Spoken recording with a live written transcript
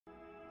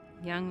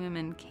young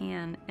women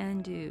can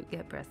and do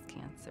get breast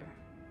cancer.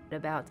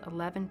 About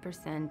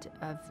 11%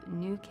 of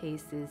new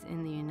cases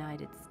in the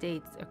United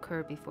States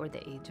occur before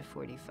the age of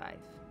 45.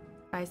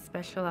 I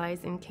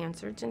specialize in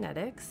cancer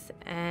genetics,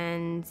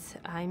 and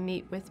I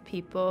meet with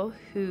people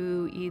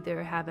who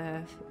either have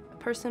a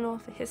personal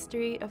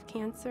history of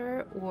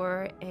cancer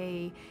or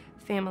a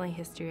family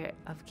history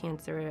of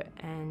cancer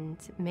and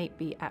may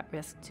be at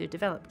risk to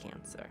develop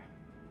cancer.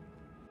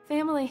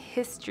 Family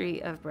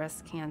history of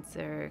breast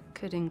cancer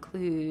could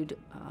include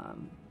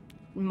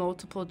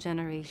multiple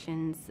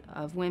generations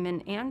of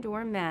women and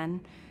or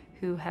men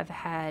who have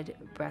had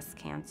breast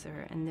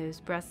cancer, and those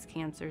breast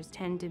cancers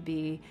tend to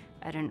be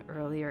at an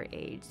earlier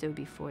age, so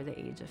before the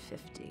age of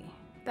 50.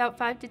 About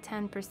 5 to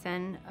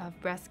 10% of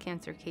breast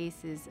cancer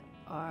cases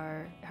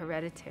are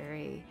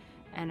hereditary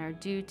and are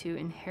due to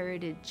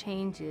inherited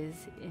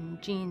changes in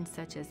genes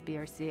such as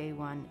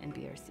BRCA1 and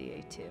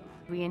BRCA2.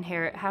 We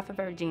inherit half of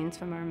our genes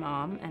from our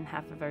mom and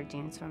half of our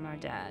genes from our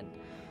dad.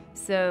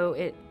 So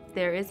if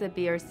there is a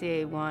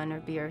BRCA1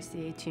 or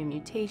BRCA2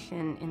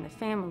 mutation in the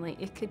family,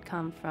 it could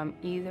come from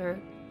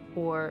either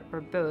or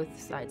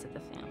both sides of the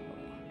family.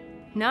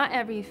 Not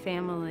every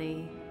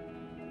family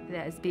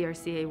that is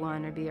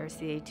BRCA1 or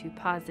BRCA2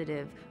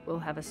 positive will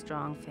have a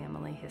strong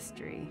family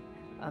history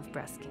of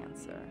breast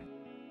cancer.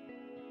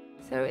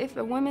 So if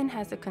a woman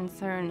has a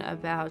concern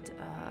about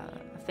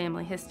a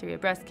family history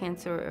of breast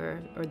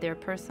cancer or their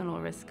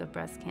personal risk of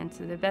breast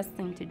cancer, the best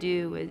thing to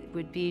do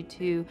would be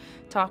to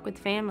talk with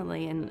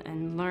family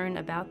and learn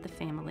about the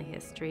family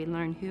history,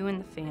 learn who in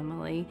the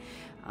family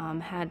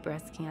had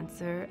breast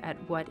cancer, at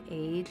what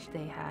age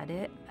they had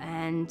it,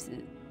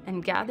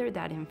 and gather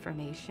that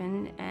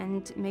information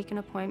and make an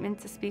appointment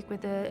to speak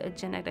with a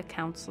genetic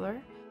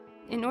counselor.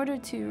 In order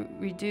to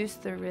reduce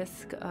the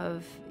risk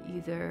of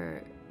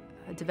either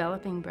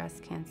developing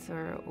breast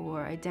cancer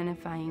or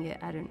identifying it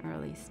at an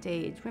early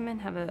stage, women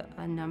have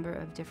a number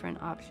of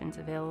different options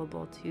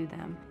available to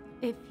them.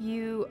 If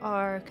you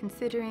are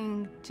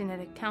considering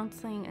genetic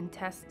counseling and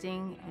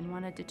testing and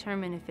want to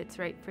determine if it's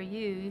right for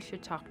you, you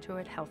should talk to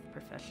a health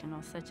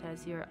professional such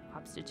as your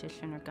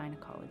obstetrician or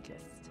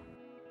gynecologist.